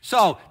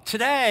So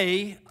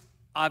today,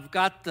 I've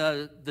got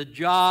the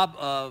job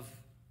of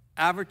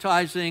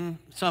advertising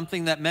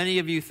something that many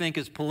of you think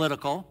is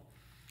political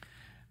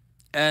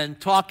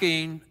and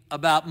talking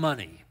about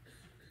money.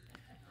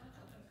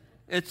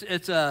 It's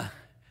a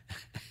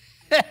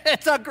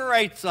it's a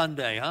great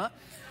Sunday, huh?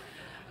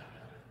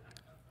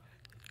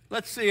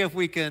 Let's see if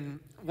we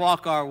can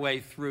walk our way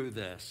through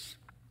this.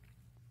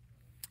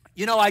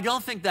 You know, I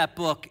don't think that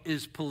book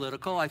is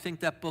political. I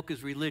think that book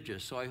is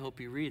religious, so I hope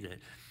you read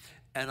it.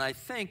 And I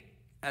think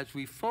as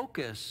we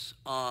focus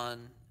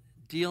on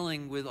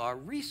dealing with our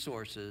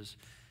resources,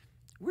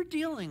 we're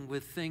dealing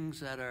with things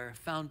that are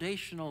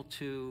foundational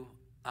to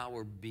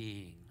our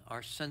being,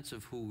 our sense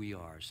of who we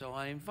are. So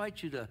I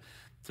invite you to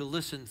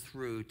listen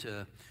through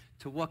to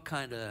what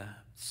kind of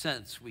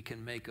sense we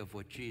can make of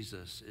what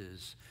Jesus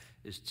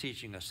is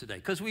teaching us today.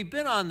 Because we've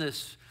been on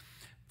this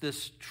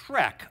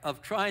trek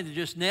of trying to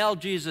just nail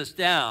Jesus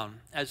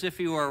down as if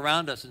he were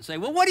around us and say,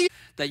 well, what do you...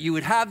 That you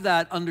would have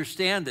that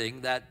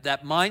understanding, that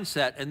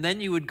mindset, and then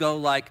you would go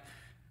like,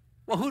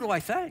 well, who do I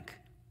thank?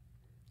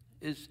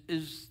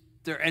 Is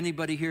there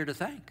anybody here to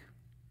thank?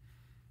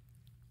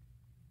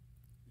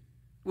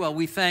 Well,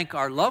 we thank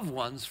our loved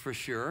ones for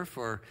sure,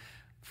 for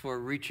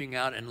reaching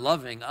out and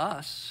loving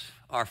us,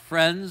 our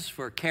friends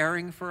for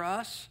caring for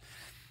us.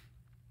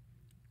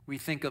 We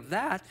think of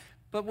that,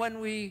 but when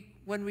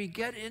we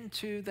get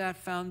into that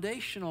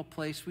foundational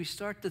place, we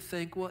start to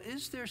think, well,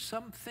 is there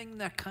something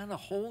that kind of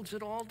holds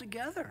it all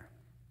together?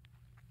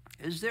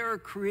 Is there a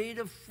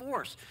creative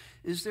force?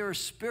 Is there a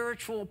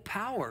spiritual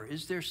power?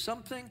 Is there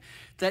something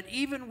that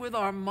even with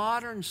our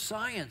modern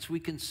science, we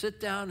can sit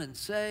down and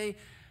say,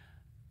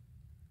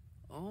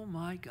 oh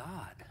my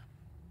God,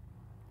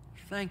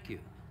 thank you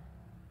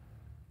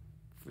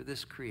for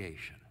this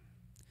creation.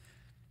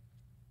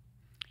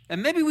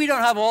 And maybe we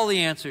don't have all the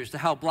answers to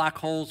how black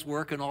holes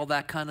work and all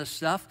that kind of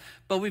stuff,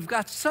 but we've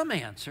got some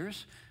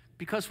answers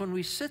because when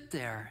we sit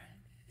there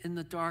in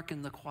the dark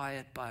and the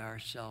quiet by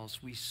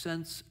ourselves, we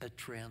sense a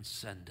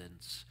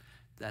transcendence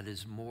that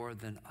is more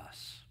than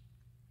us.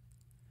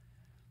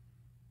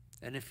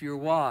 And if you're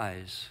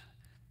wise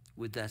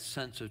with that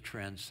sense of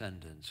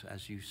transcendence,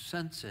 as you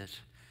sense it,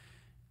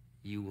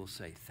 you will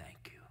say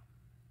thank you.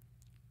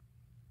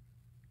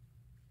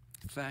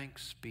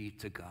 Thanks be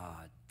to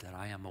God that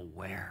I am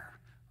aware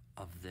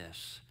of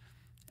this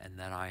and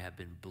that I have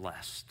been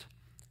blessed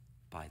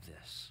by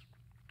this.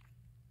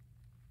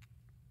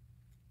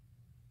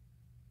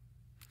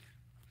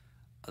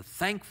 A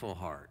thankful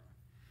heart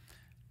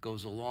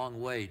goes a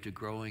long way to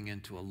growing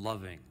into a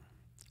loving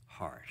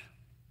heart.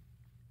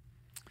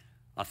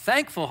 A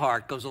thankful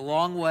heart goes a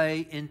long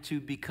way into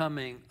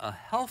becoming a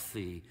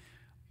healthy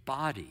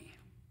body,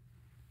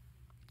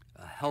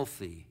 a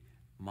healthy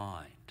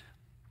mind.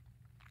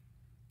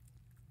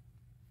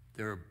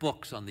 There are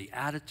books on the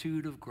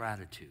attitude of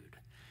gratitude.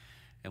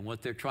 And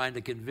what they're trying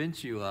to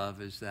convince you of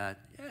is that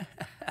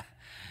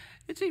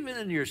it's even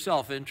in your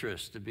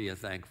self-interest to be a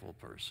thankful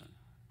person.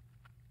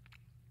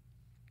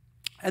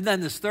 And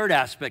then this third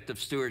aspect of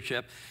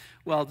stewardship,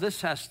 well,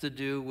 this has to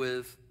do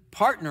with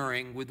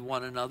partnering with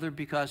one another,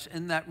 because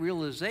in that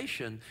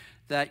realization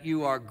that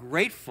you are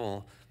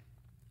grateful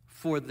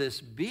for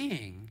this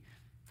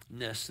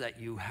beingness that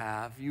you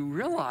have, you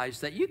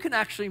realize that you can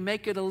actually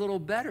make it a little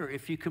better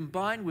if you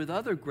combine with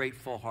other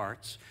grateful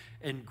hearts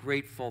and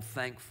grateful,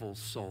 thankful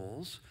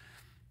souls.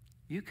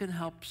 You can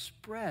help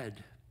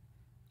spread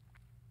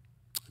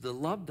the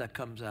love that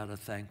comes out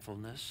of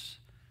thankfulness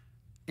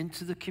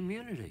into the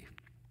community,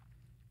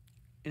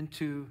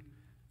 into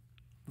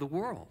the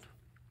world.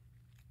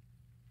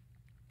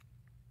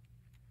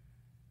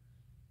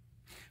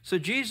 So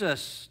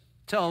Jesus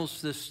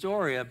tells this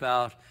story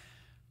about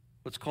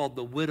what's called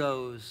the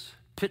widow's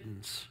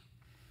pittance.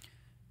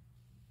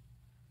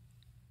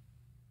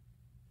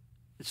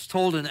 It's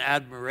told in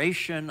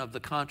admiration of the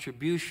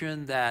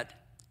contribution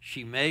that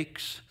she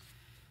makes.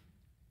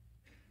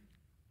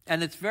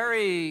 And it's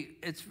very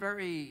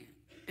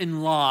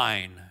in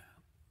line.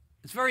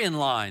 It's very in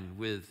line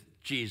with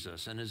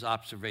Jesus and his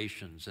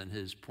observations and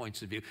his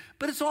points of view.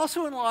 But it's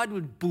also in line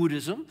with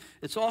Buddhism.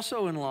 It's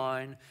also in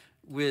line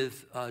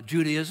with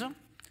Judaism.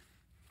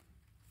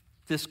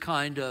 This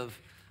kind of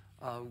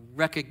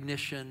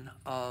recognition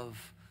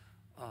of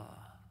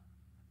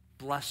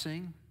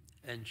blessing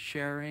and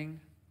sharing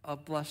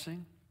of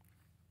blessing.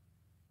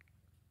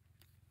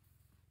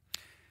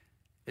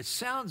 It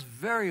sounds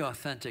very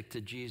authentic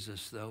to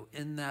Jesus, though,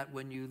 in that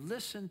when you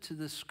listen to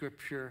the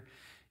scripture,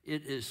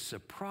 it is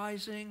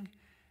surprising,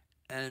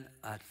 and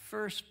at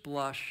first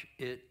blush,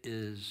 it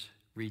is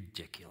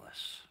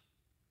ridiculous.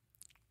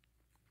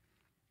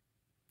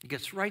 It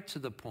gets right to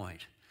the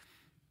point.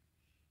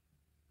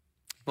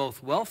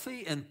 Both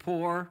wealthy and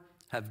poor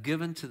have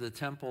given to the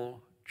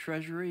temple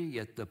treasury,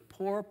 yet the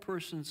poor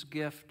person's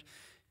gift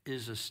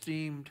is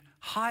esteemed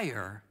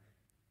higher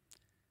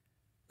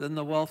than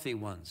the wealthy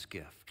one's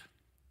gift.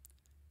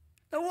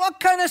 Now, what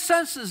kind of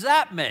sense does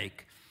that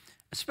make?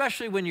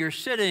 Especially when you're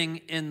sitting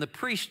in the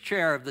priest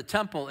chair of the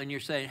temple and you're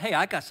saying, hey,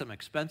 I got some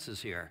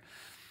expenses here.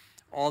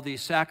 all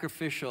these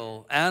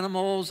sacrificial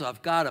animals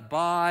I've got to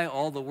buy,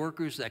 all the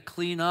workers that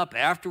clean up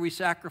after we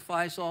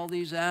sacrifice all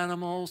these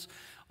animals,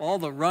 all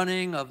the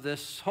running of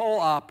this whole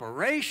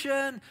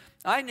operation.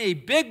 I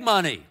need big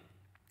money.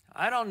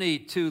 I don't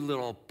need 2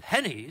 little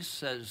pennies,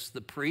 says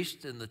the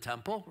priest in the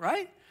temple,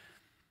 right?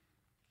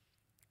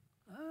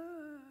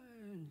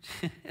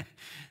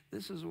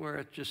 This is where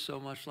it's just so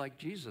much like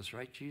Jesus,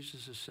 right?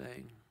 Jesus is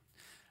saying,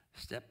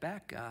 step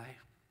back, guy.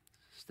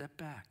 Step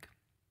back.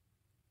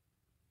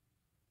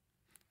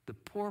 The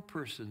poor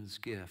person's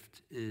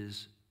gift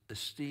is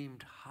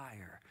esteemed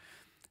higher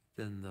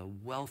than the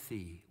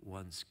wealthy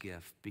one's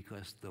gift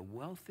because the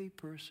wealthy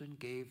person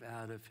gave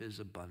out of his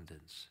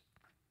abundance.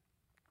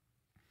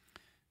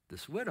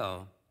 This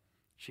widow,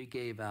 she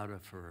gave out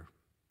of her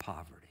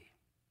poverty.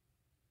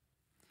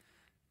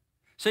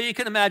 So you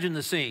can imagine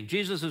the scene.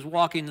 Jesus is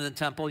walking in the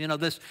temple. You know,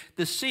 this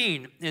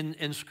scene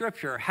in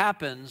Scripture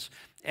happens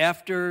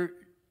after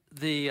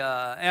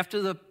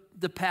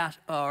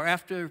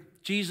after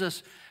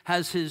Jesus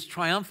has his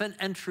triumphant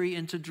entry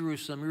into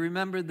Jerusalem. You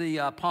remember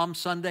the Palm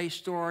Sunday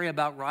story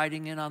about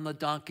riding in on the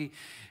donkey?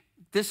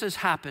 This has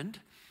happened,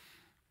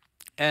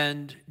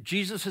 and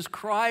Jesus has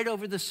cried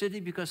over the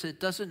city because it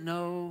doesn't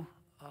know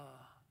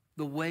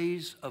the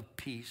ways of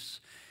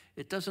peace.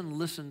 It doesn't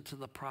listen to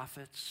the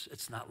prophets.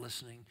 It's not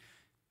listening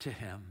to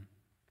him.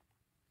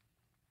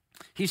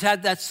 He's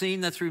had that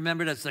scene that's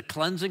remembered as the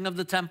cleansing of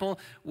the temple,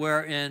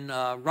 where in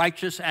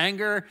righteous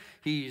anger,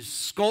 he's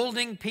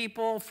scolding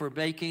people for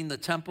making the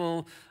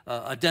temple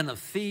a den of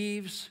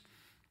thieves.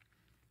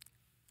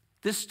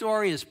 This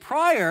story is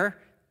prior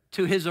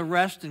to his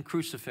arrest and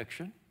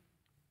crucifixion.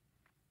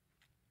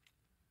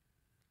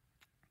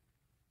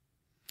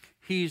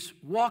 He's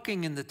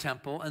walking in the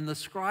temple, and the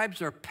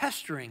scribes are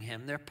pestering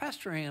him. They're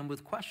pestering him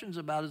with questions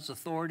about his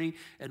authority,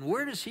 and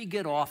where does he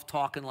get off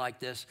talking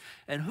like this,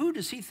 and who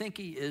does he think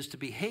he is to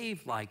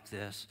behave like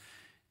this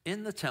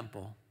in the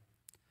temple?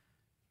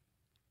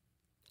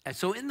 And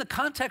so in the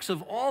context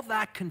of all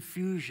that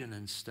confusion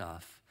and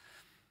stuff,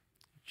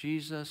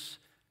 Jesus,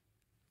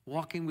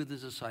 walking with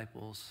his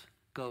disciples,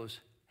 goes,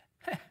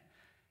 hey,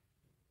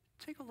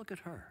 take a look at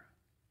her.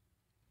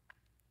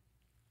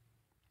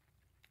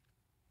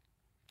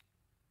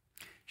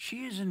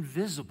 She is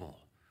invisible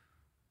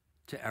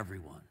to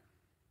everyone.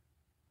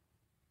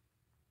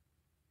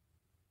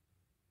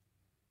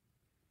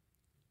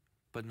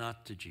 But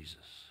not to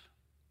Jesus.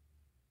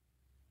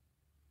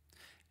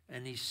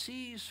 And he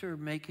sees her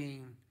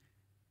making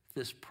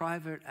this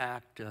private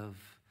act of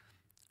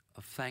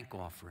thank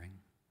offering.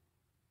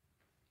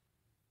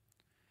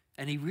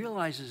 And he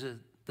realizes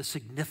the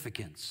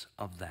significance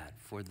of that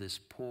for this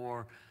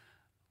poor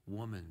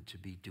woman to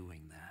be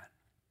doing that.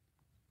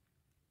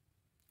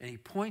 And he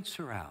points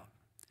her out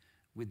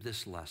with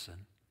this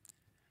lesson.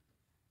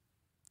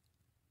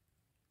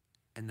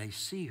 And they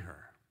see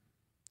her.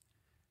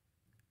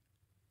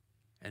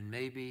 And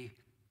maybe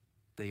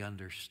they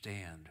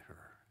understand her.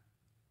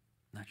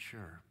 Not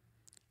sure.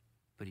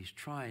 But he's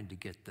trying to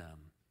get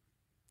them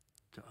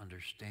to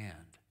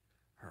understand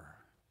her.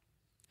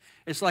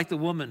 It's like the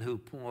woman who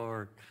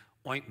poured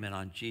ointment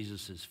on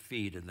Jesus'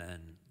 feet and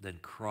then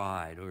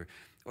cried.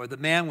 Or the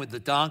man with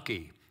the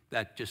donkey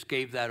that just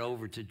gave that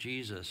over to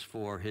Jesus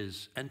for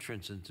his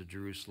entrance into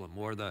Jerusalem,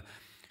 or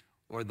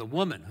the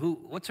woman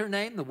what's her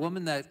name? The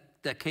woman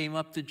that came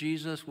up to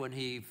Jesus when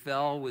he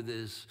fell with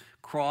his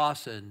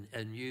cross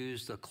and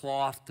used a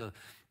cloth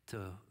to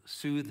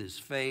soothe his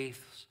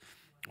face,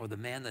 or the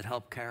man that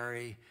helped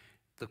carry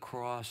the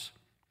cross.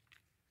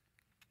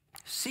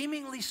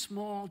 Seemingly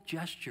small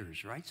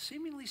gestures, right?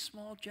 Seemingly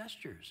small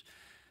gestures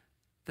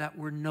that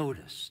were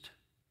noticed.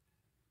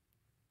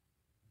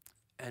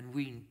 And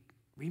we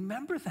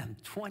remember them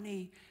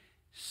 20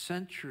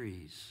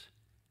 centuries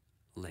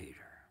later.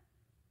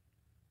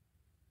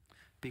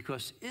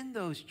 Because in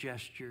those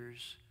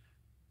gestures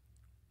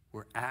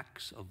were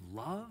acts of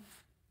love,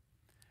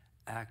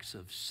 acts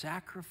of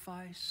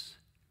sacrifice,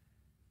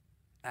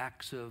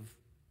 acts of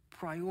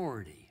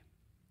priority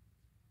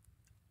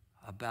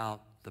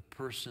about the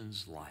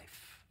person's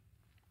life.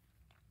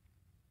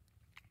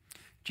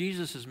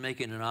 Jesus is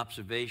making an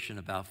observation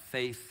about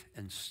faith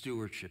and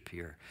stewardship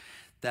here,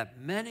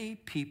 that many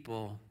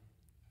people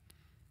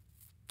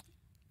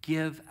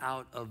give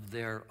out of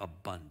their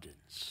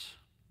abundance.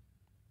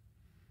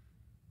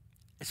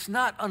 It's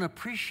not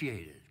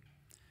unappreciated,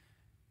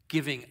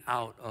 giving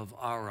out of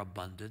our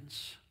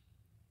abundance.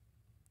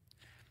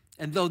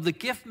 And though the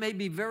gift may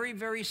be very,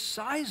 very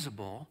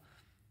sizable,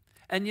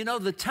 and you know,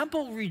 the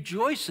temple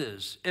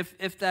rejoices.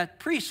 If that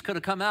priest could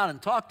have come out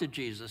and talked to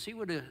Jesus, he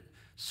would have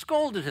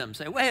scolded him,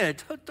 say,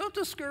 wait, don't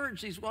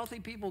discourage these wealthy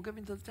people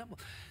giving to the temple.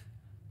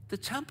 The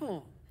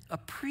temple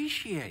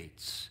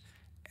appreciates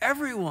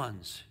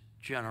everyone's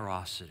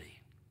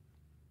generosity.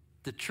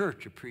 The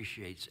church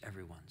appreciates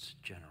everyone's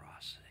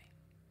generosity.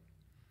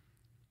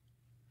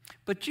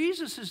 But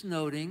Jesus is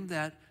noting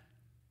that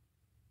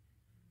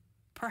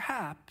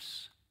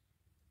perhaps,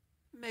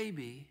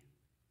 maybe,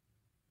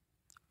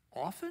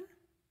 often,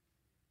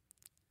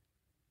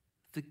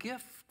 the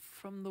gift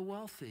from the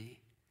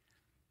wealthy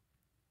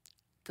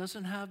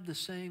doesn't have the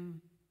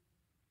same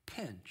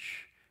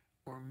pinch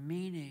or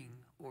meaning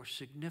or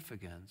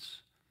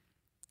significance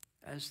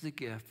as the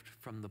gift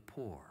from the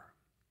poor.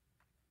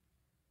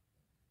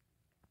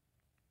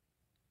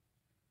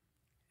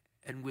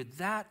 And with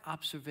that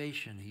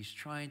observation, he's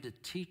trying to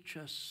teach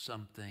us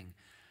something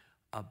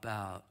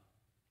about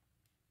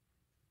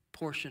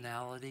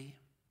portionality,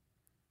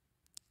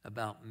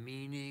 about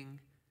meaning,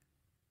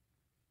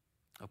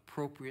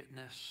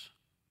 appropriateness.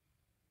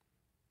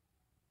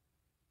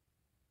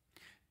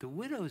 The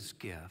widow's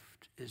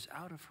gift is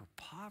out of her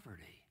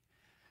poverty,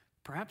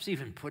 perhaps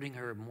even putting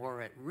her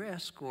more at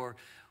risk, or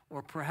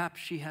perhaps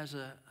she has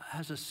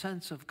a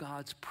sense of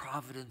God's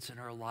providence in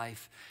her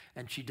life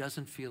and she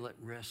doesn't feel at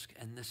risk,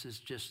 and this is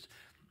just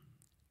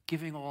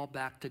giving all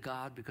back to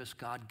God because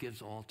God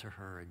gives all to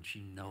her and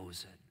she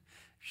knows it.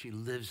 She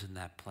lives in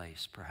that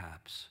place,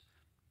 perhaps.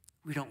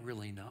 We don't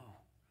really know.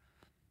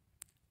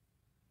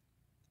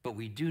 But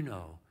we do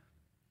know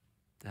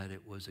that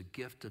it was a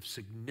gift of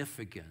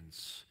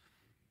significance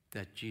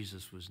that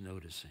Jesus was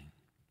noticing.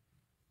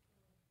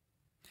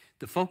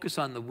 The focus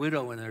on the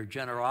widow and her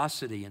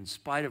generosity in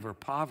spite of her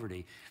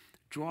poverty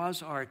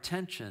draws our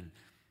attention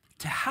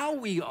to how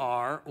we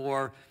are,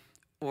 or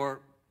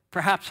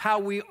perhaps how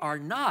we are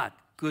not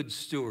good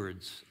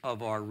stewards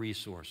of our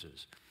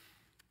resources.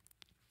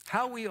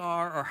 How we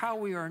are or how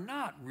we are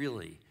not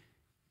really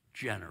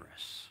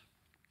generous.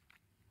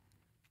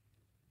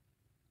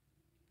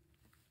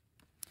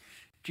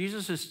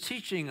 Jesus is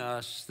teaching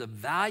us the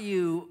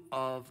value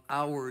of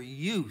our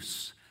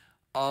use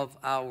of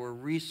our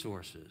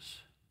resources.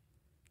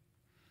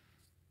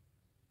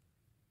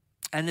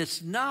 And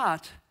it's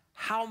not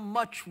how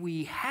much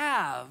we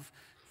have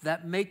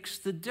that makes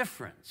the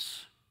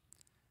difference.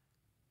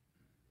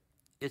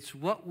 It's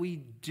what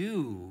we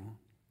do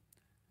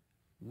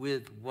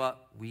with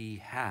what we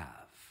have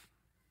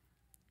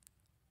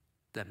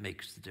that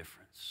makes the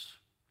difference.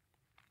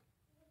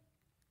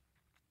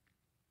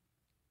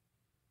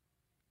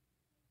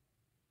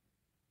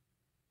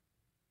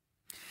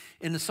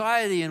 In a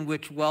society in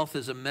which wealth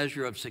is a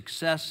measure of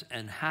success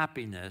and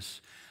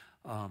happiness,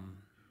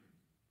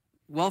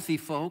 wealthy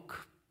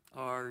folk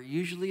are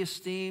usually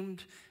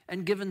esteemed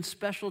and given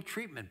special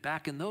treatment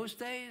back in those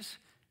days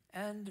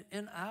and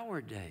in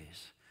our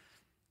days.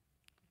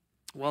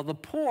 While the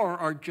poor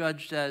are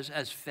judged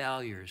as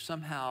failures,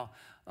 somehow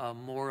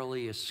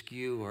morally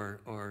askew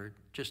or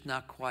just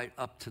not quite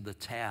up to the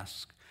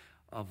task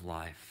of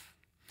life.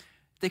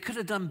 They could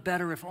have done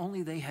better if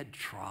only they had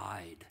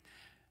tried.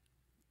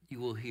 You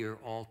will hear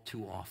all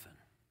too often.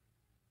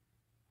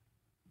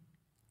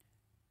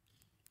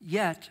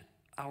 Yet,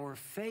 our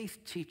faith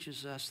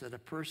teaches us that a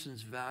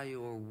person's value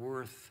or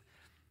worth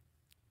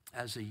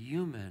as a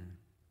human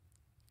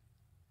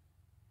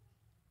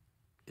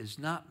is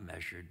not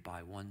measured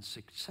by one's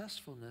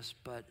successfulness,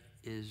 but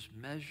is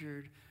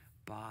measured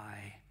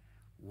by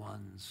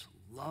one's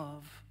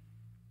love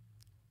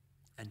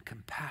and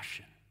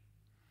compassion,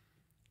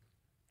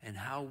 and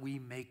how we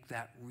make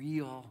that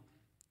real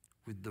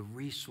with the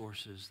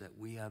resources that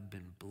we have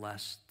been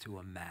blessed to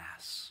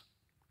amass.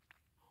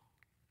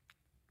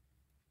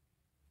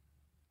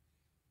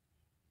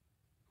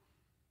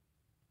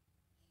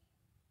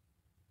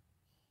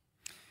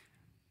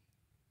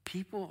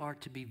 People are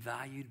to be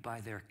valued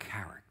by their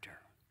character,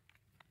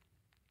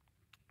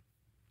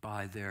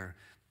 by their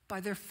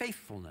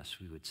faithfulness,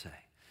 we would say.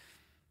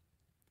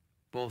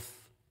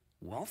 Both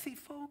wealthy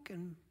folk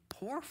and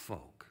poor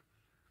folk.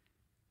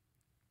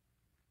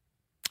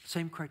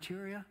 Same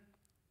criteria.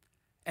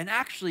 And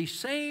actually,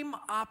 same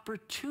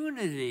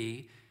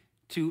opportunity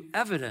to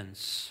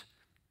evidence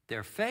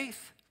their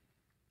faith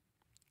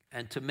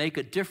and to make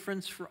a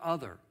difference for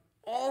others.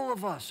 All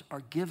of us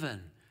are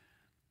given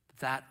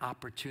that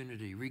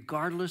opportunity,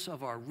 regardless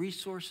of our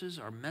resources,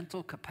 our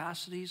mental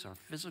capacities, our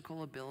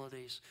physical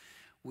abilities.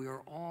 We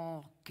are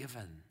all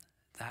given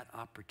that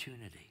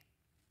opportunity.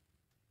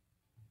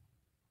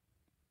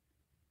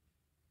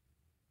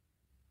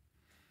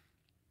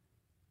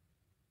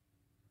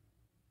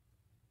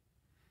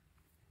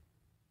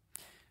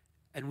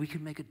 And we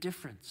can make a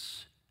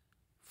difference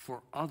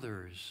for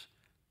others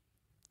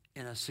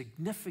in a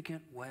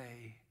significant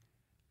way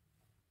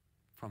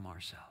from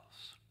ourselves.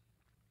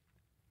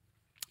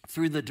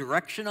 Through the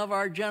direction of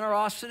our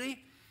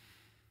generosity,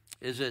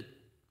 is it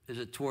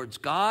towards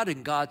God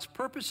and God's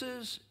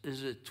purposes?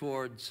 Is it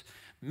towards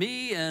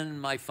me and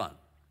my fun?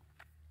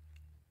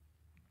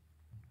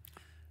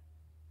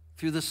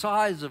 Through the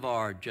size of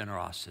our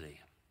generosity,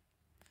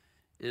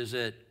 is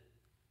it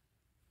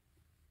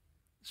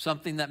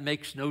something that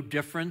makes no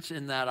difference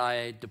in that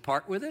I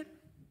depart with it?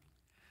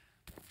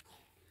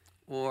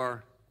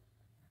 Or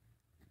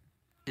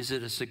is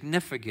it a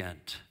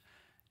significant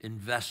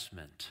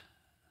investment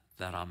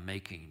that I'm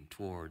making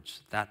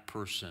towards that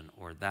person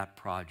or that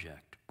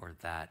project or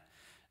that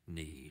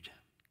need?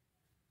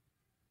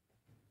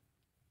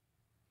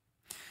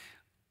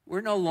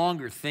 We're no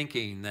longer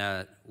thinking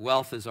that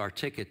wealth is our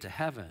ticket to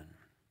heaven.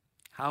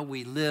 How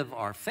we live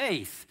our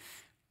faith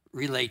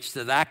relates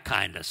to that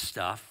kind of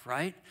stuff,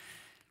 right?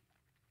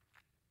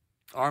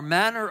 Our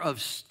manner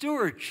of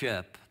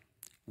stewardship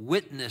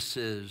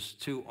witnesses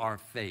to our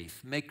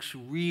faith, makes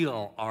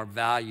real our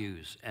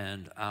values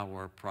and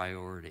our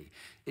priority.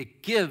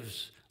 It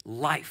gives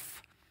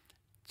life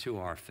to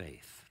our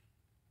faith.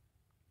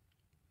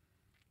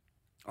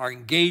 Our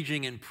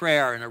engaging in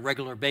prayer on a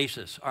regular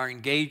basis, our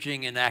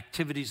engaging in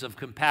activities of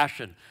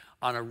compassion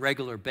on a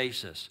regular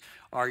basis,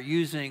 our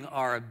using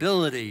our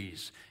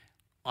abilities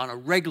on a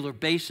regular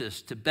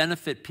basis to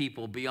benefit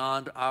people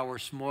beyond our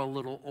small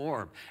little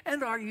orb,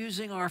 and are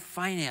using our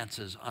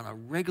finances on a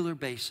regular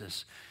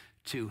basis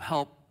to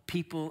help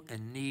people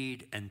in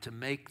need and to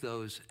make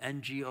those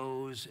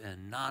NGOs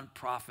and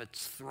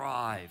nonprofits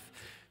thrive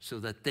so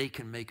that they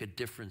can make a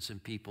difference in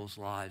people's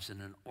lives in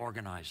an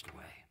organized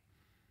way.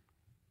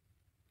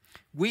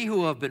 We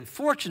who have been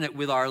fortunate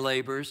with our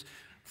labors,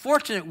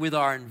 fortunate with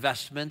our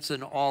investments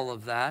and all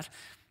of that,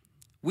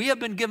 we have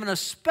been given a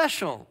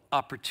special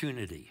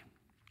opportunity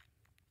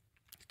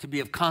to be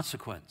of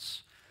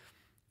consequence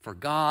for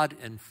God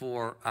and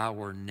for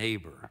our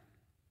neighbor.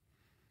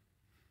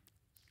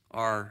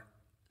 Our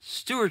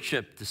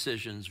stewardship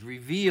decisions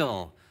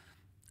reveal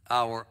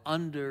our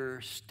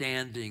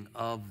understanding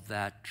of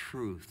that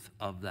truth,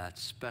 of that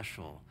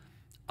special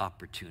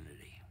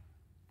opportunity.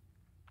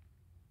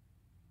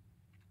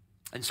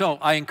 And so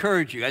I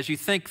encourage you, as you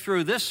think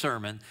through this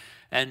sermon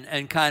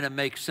and kind of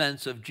make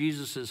sense of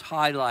Jesus'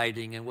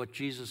 highlighting and what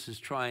Jesus is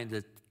trying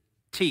to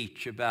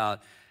teach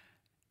about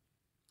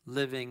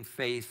living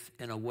faith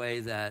in a way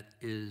that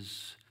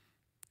is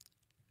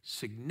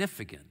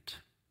significant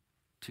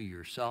to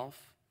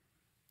yourself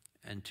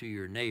and to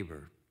your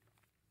neighbor,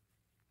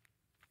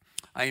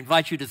 I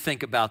invite you to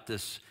think about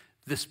this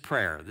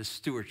prayer, this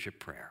stewardship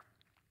prayer.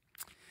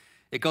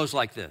 It goes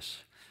like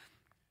this.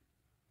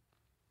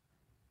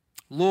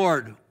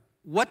 Lord,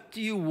 what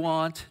do you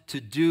want to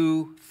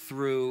do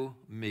through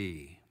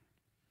me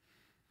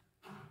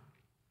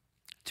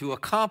to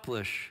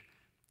accomplish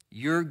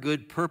your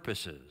good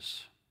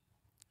purposes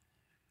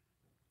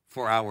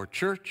for our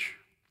church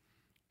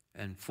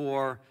and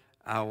for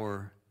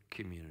our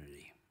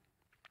community?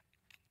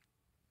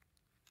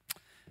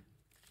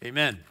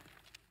 Amen.